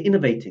constantly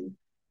innovating.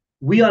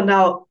 We are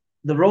now,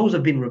 the roles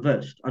have been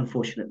reversed,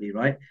 unfortunately,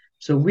 right?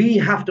 So we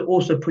have to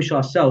also push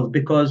ourselves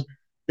because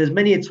there's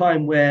many a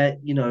time where,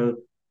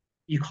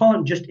 you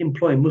can't just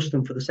employ a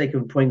Muslim for the sake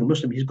of employing a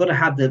Muslim. He's got to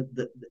have the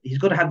he's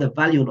got to have the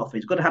value on offer.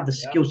 He's got to have the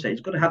yeah, skill set.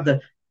 He's got to have yeah.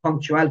 the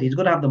punctuality. He's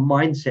got to have the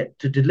mindset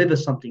to deliver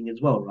something as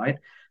well, right?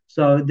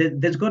 So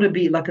there's got to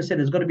be, like I said,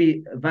 there's got to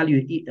be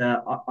value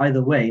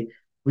either way.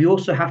 We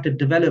also have to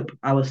develop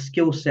our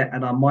skill set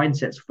and our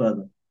mindsets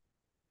further.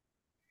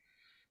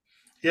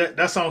 Yeah,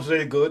 that sounds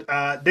really good.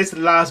 This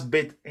last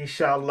bit,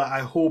 inshallah, I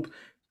hope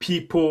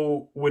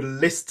people will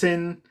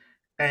listen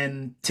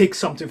and take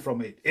something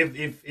from it.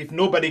 If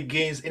nobody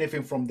gains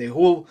anything from the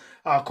whole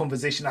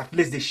conversation, at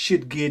least they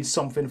should gain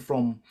something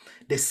from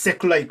the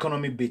secular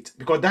economy bit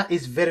because that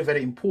is very,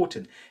 very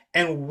important.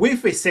 And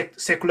with a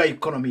secular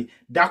economy,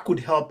 that could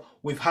help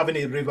with having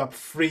a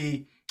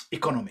river-free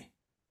economy.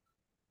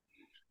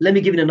 Let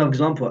me give you another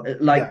example.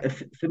 Yeah,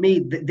 For me,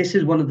 this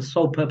is one of the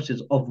sole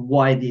purposes of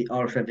why the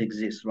RFF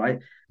exists, right?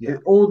 yeah,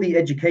 All the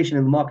education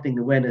and marketing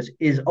awareness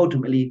is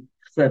ultimately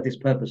serve this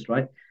purpose,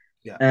 right?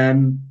 yeah.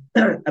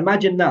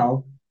 Imagine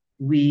now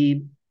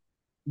we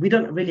we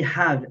don't really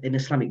have an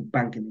Islamic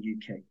bank in the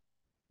UK.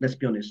 Let's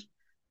be honest.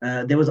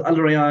 There was Al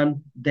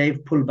Rayan.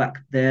 They've pulled back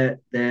their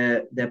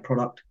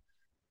product,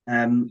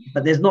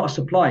 but there's not a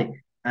supply.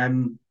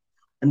 And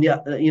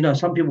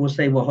some people will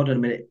say, well, hold on a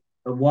minute.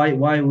 Why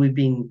are we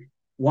being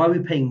why are we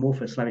paying more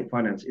for Islamic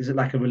finance? Is it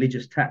like a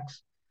religious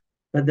tax?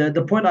 But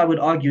the point I would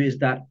argue is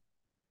that,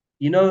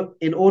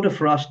 in order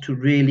for us to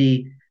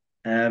really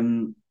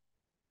um,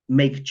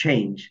 make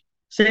change,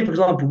 say for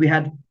example, we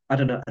had, I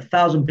don't know,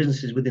 1,000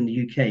 businesses within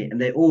the UK, and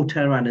they all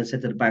turn around and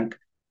said to the bank,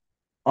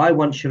 I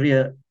want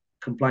Sharia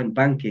compliant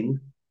banking,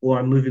 or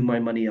I'm moving my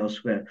money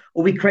elsewhere.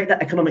 Or we create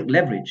that economic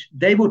leverage.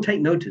 They will take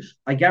notice.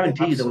 I Yeah,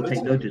 guarantee you they will take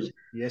absolutely. notice.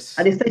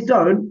 And Yes, if they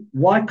don't,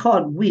 why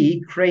can't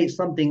we create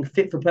something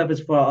fit for purpose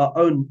for our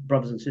own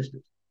brothers and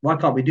sisters? Why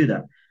can't we do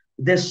that?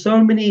 There's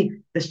so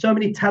many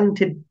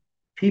talented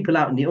people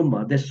out in the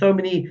ummah. There's so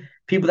many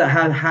people that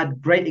have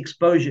had great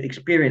exposure,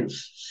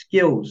 experience,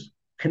 skills,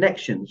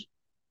 connections.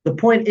 The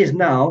point is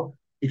now,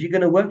 if you're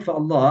going to work for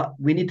Allah,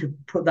 we need to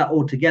put that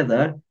all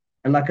together.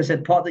 And like I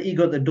said, part of the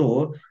ego at the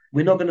door.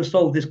 We're not going to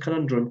solve this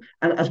conundrum.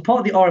 And as part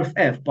of the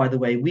RFF, by the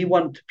way, we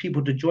want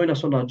people to join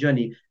us on our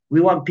journey.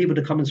 We want people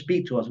to come and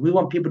speak to us. We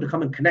want people to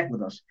come and connect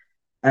with us.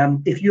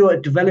 If you are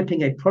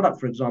developing a product,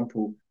 for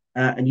example,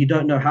 and you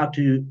don't know how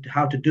to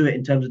do it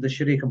in terms of the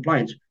Sharia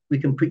compliance, we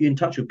can put you in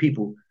touch with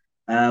people.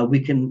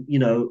 We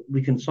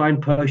can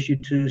signpost you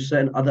to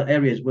certain other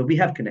areas where we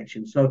have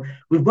connections. So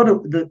we've got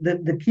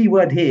the key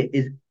word here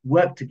is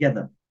work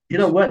together. If you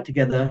don't work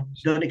together,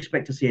 don't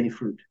expect to see any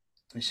fruit.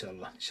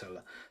 inshallah,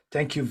 inshallah.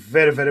 Thank you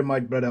very, very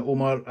much, brother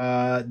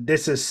Omar.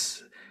 This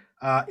is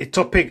a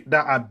topic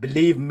that I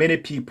believe many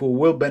people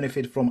will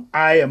benefit from.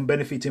 I am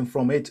benefiting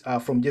from it,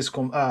 from just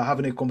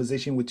having a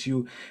conversation with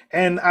you.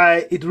 And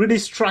it really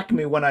struck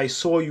me when I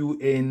saw you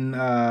in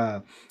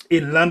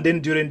London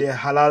during the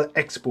Halal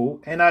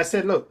Expo, and I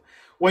said, look,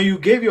 when you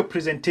gave your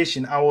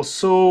presentation,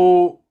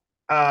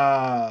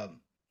 uh,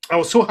 I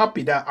was so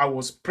happy that I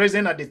was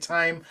present at the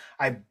time.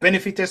 I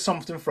benefited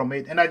something from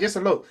it. And I just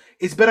said, look,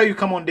 it's better you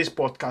come on this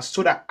podcast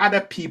so that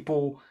other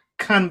people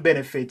can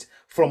benefit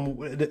from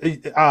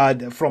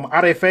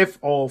RFF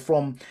or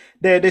from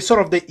the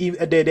sort of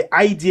the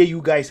idea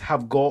you guys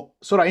have got.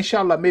 So that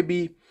inshallah,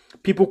 maybe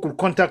people could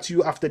contact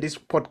you after this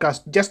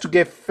podcast just to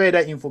get further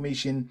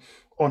information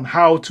on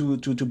how to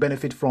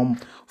benefit from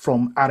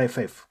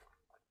RFF.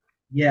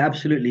 Yeah,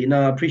 absolutely.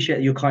 No, I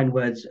appreciate your kind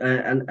words,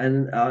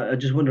 and I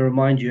just want to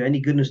remind you, any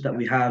goodness that Yeah,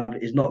 we have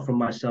is not from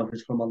myself;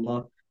 it's from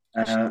Allah.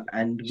 inshallah,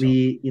 And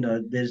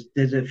inshallah.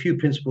 there's a few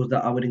principles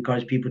that I would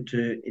encourage people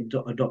to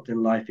adopt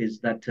in life. Is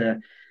that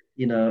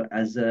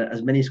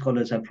as many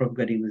scholars have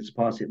propagated in this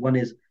past, one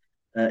is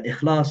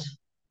ikhlas,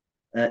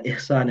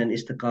 ihsan and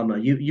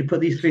istiqama. You put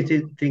these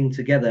three things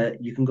together,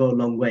 you can go a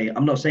long way.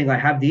 I'm not saying I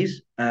have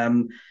these.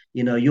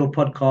 Your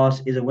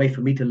podcast is a way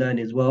for me to learn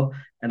as well,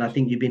 and I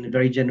think you've been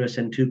very generous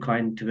and too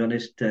kind, to be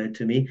honest,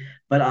 to me.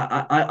 But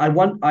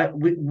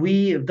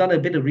we have done a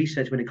bit of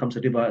research when it comes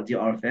to riba at the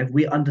RFF.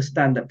 We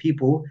understand that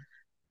people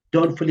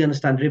don't fully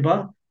understand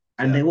riba,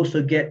 and Yeah, they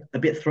also get a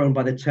bit thrown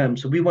by the term.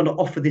 So we want to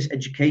offer this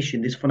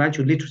education, this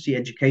financial literacy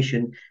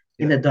education,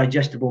 in yeah, a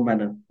digestible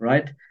manner,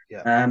 right?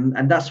 yeah.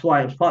 And that's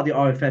why, as part of the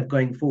RFF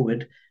going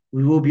forward,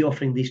 we will be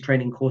offering these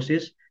training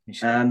courses.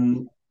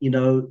 Inshallah.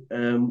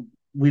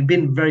 we've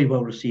been very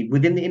well received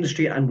within the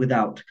industry and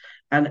without.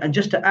 And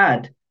just to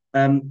add,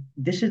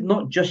 this is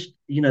not just,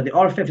 the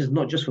RFF is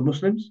not just for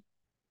Muslims.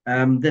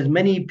 There's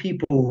many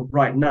people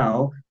right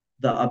now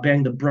that are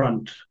bearing the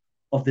brunt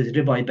of this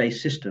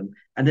riba-based system,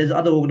 and there's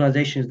other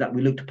organisations that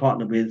we look to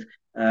partner with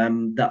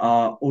that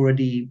are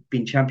already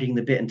been championing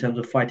the bit in terms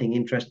of fighting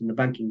interest in the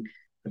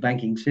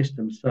banking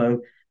system.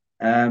 So,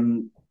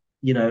 in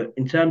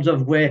terms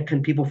of where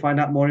can people find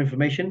out more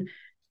information,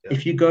 Yeah.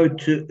 if you go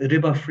to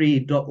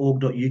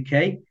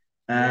ribafree.org.uk,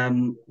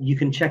 Yeah. you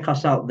can check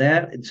us out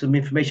there. It's some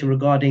information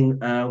regarding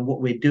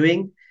what we're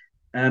doing.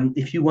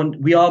 If you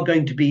want, we are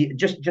going to be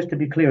just to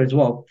be clear as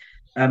well.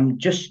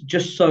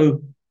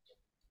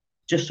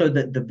 Just so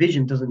that the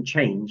vision doesn't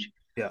change,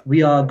 Yeah.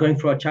 we are going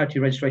through our charity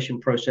registration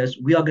process.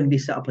 We are going to be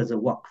set up as a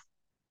waqf.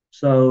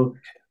 So,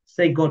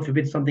 say God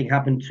forbid something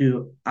happened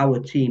to our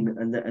team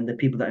and the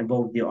people that are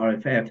involved with the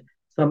RFF,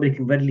 somebody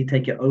can readily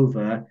take it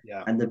over,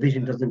 Yeah. and the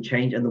vision doesn't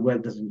change and the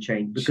work doesn't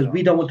change because we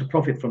Sure. don't want to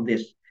profit from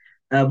this.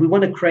 We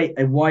want to create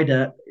a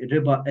wider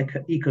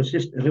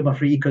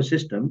riba-free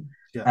ecosystem,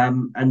 Yeah.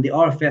 and the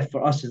RFF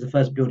for us is the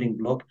first building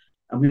block.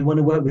 And we want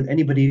to work with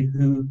anybody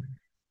who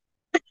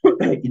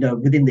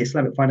within the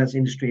Islamic finance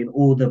industry and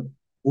all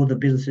the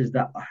businesses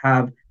that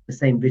have the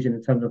same vision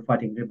in terms of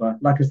fighting riba.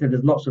 Like I said,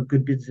 there's lots of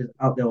good businesses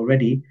out there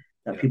already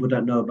that Yeah. people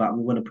don't know about, and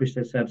we want to push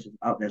their services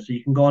out there. So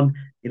you can go on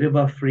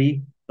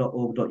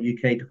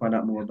ribafree.org.uk to find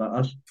out more Yeah. about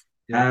us.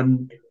 Yeah.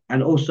 Um,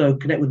 and also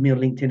connect with me on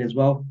LinkedIn as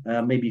well.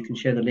 Maybe you can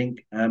share the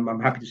link. I'm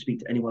happy to speak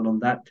to anyone on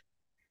that.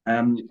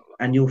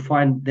 And you'll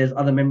find there's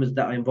other members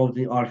that are involved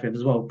in the RFF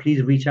as well.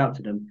 Please reach out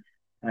to them.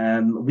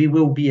 We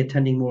will be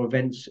attending more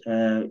events,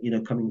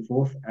 coming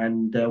forth.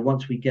 And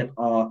once we get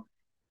our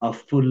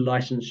full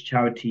licensed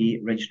charity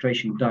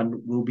registration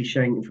done, we'll be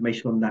sharing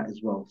information on that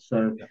as well.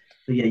 Yeah.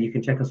 So yeah, you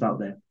can check us out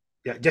there.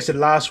 Yeah, just the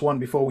last one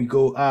before we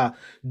go.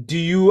 Do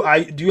you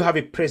have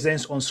a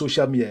presence on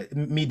social media,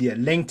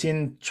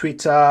 LinkedIn,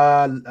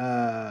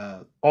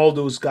 Twitter, all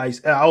those guys,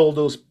 all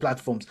those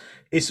platforms?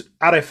 Is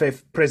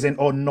RFF present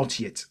or not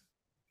yet?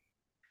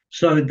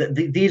 So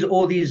this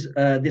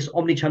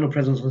omni-channel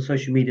presence on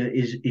social media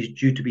is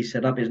due to be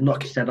set up. Is not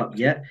Okay. set up Okay.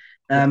 yet.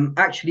 Yeah.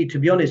 Actually, to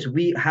be honest,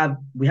 we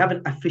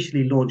haven't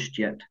officially launched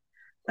yet.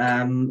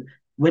 Okay.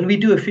 When we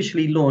do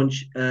officially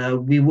launch,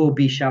 we will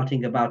be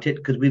shouting about it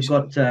because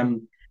Inshallah.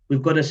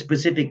 we've got a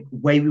specific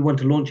way we want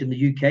to launch in the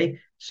UK. Yeah.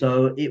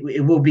 So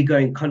it will be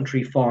going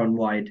country far and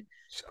wide.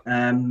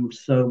 Inshallah.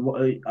 So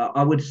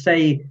I would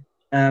say,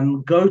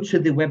 go to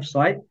the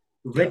website,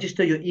 Yeah.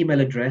 register your email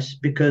address,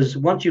 because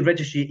once you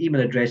register your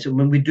email address, and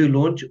when we do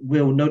launch,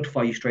 we'll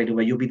notify you straight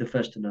away. You'll be the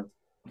first to know.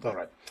 All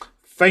right.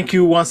 Thank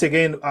you once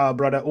again,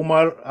 brother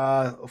Umar.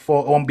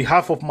 For on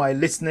behalf of my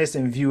listeners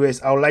and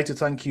viewers, I would like to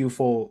thank you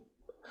for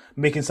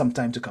making some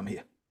time to come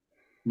here.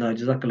 No,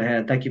 Jazakallah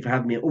khair. Thank you for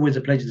having me. Always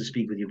a pleasure to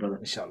speak with you, brother.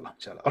 Inshallah.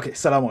 Inshallah. Okay.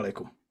 Assalamu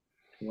alaikum.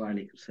 Wa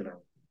alaikum salam.